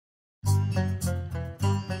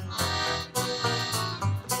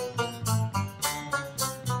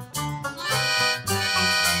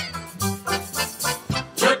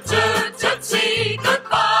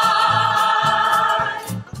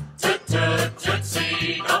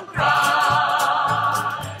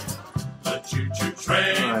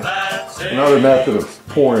Another method of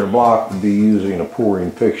pouring a block would be using a pouring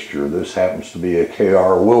fixture. This happens to be a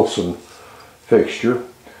K.R. Wilson fixture.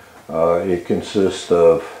 It consists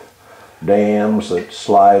of dams that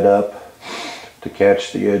slide up to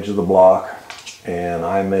catch the edge of the block, and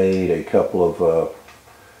I made a couple of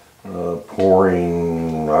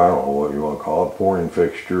pouring, I don't know what you want to call it, pouring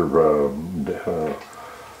fixture,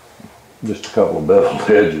 just a couple of beveled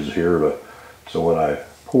edges here so when I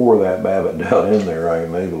pour that babbitt down in there, I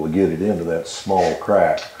am able to get it into that small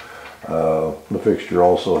crack. The fixture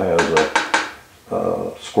also has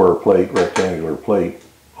a square plate, rectangular plate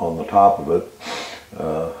on the top of it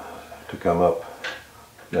to come up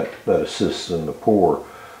that assists in the pour.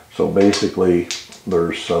 So basically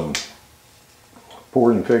there's some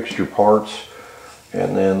pouring fixture parts,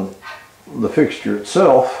 and then the fixture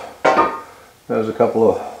itself has a couple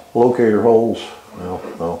of locator holes.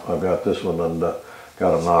 Well, I've got this one undone.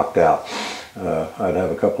 Got them knocked out. I'd have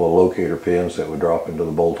a couple of locator pins that would drop into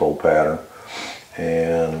the bolt hole pattern,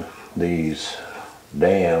 and these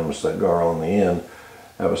dams that go on the end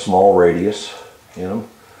have a small radius in them,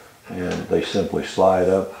 and they simply slide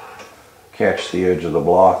up, catch the edge of the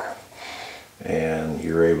block, and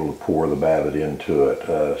you're able to pour the babbitt into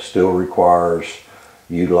it. Still requires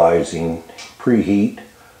utilizing preheat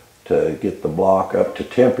to get the block up to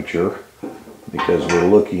temperature, because we're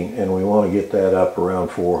looking, and we want to get that up around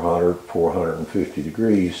 450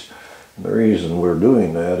 degrees. And the reason we're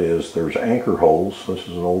doing that is there's anchor holes. This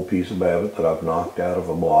is an old piece of babbitt that I've knocked out of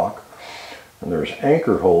a block, and there's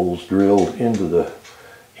anchor holes drilled into the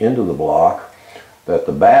block that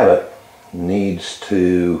the babbitt needs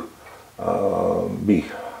to be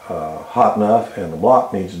hot enough, and the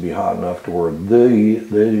block needs to be hot enough to where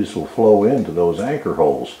these will flow into those anchor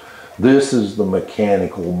holes. This is the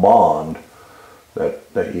mechanical bond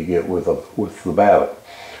that you get with the babbitt.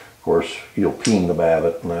 Of course, you'll peen the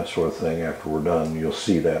babbitt and that sort of thing after we're done. You'll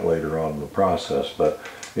see that later on in the process, but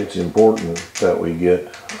it's important that we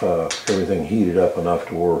get everything heated up enough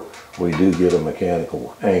to where we do get a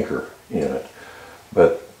mechanical anchor in it.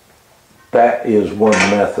 But that is one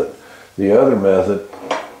method. The other method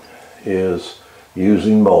is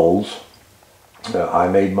using molds. I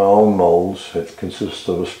made my own molds. It consists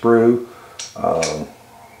of a sprue,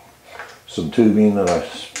 some tubing that I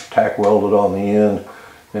tack welded on the end,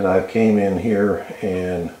 and I came in here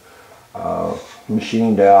and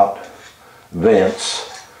machined out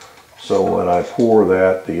vents, so when I pour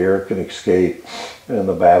that, the air can escape and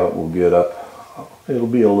the babbitt will get up. It'll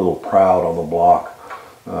be a little proud on the block,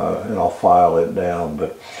 and I'll file it down,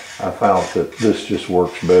 but I found that this just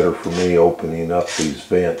works better for me, opening up these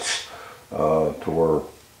vents to where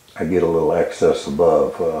I get a little excess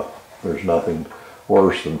above. There's nothing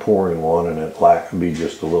worse than pouring one and it can be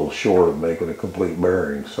just a little short of making a complete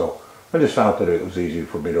bearing. So I just found that it was easy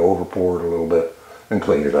for me to over pour it a little bit and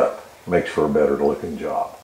clean it up. Makes for a better looking job.